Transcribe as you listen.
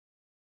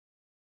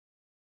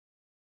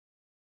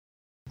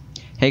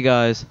Hey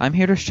guys, I'm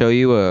here to show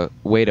you a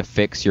way to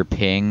fix your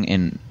ping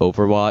in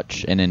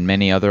Overwatch and in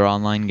many other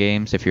online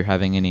games if you're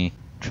having any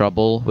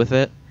trouble with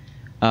it.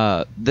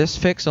 This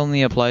fix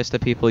only applies to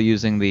people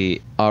using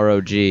the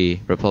ROG,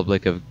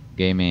 Republic of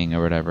Gaming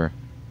or whatever,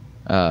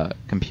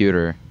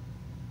 computer,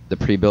 the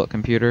pre-built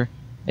computer.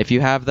 If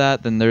you have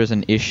that, then there's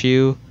an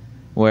issue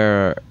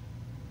where,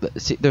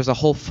 see, there's a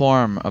whole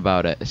forum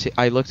about it. See,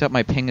 I looked up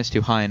my ping is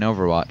too high in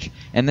Overwatch,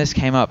 and this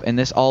came up, and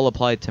this all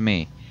applied to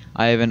me.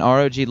 I have an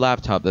ROG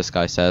laptop, this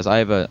guy says. I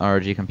have an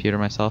ROG computer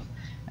myself.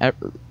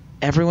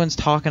 Everyone's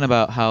talking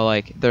about how,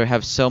 like, they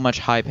have so much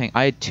high ping.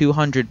 I had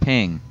 200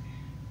 ping,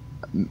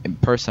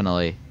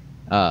 personally,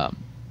 in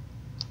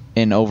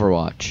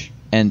Overwatch.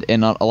 And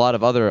in a lot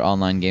of other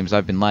online games,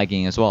 I've been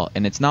lagging as well.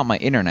 And it's not my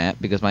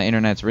internet, because my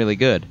internet's really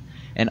good.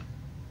 And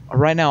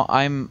right now,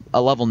 I'm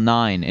a level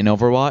 9 in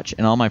Overwatch,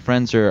 and all my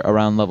friends are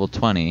around level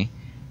 20,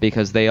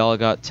 because they all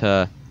got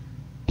to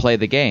play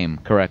the game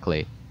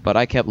correctly. But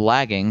I kept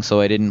lagging,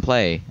 so I didn't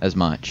play as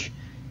much.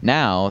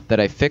 Now that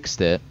I fixed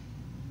it,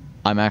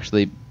 I'm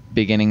actually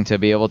beginning to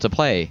be able to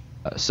play.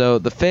 So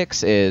the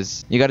fix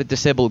is, you gotta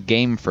disable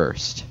game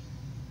first.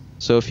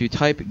 So if you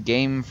type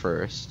game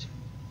first,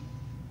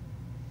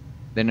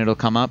 then it'll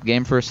come up,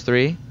 game first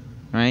 3,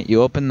 right?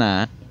 You open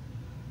that,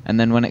 and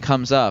then when it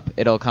comes up,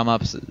 it'll come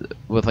up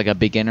with like a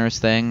beginner's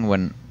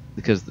thing,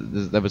 because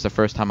that was the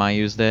first time I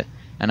used it,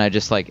 and I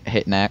just like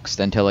hit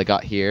next until I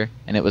got here,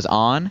 and it was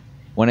on.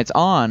 When it's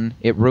on,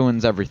 it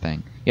ruins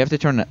everything. You have to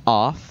turn it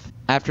off.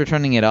 After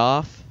turning it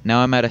off, now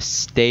I'm at a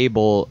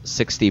stable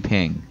 60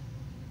 ping.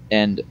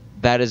 And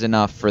that is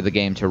enough for the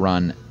game to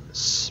run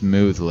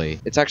smoothly.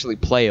 It's actually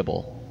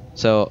playable.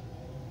 So,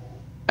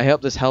 I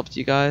hope this helped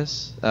you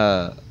guys.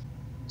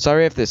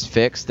 Sorry if this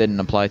fix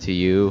didn't apply to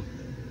you.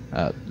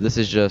 This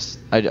is just...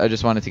 I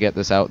just wanted to get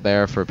this out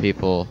there for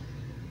people.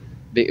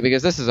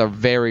 Because this is a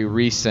very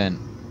recent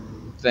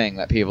thing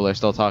that people are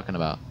still talking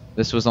about.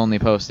 This was only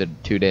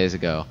posted 2 days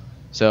ago.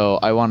 So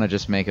I want to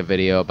just make a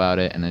video about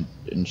it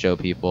and show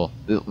people.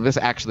 This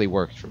actually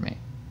worked for me.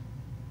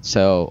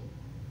 So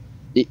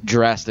it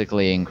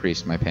drastically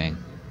increased my ping.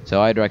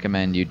 So I'd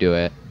recommend you do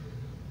it.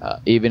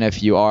 Even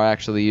if you are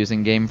actually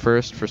using game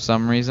first for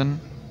some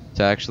reason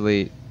to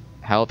actually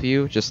help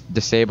you, just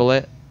disable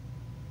it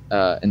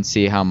and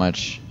see how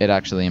much it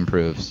actually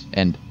improves.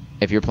 And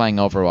if you're playing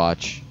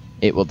Overwatch,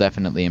 it will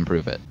definitely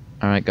improve it.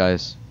 Alright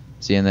guys,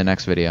 see you in the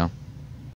next video.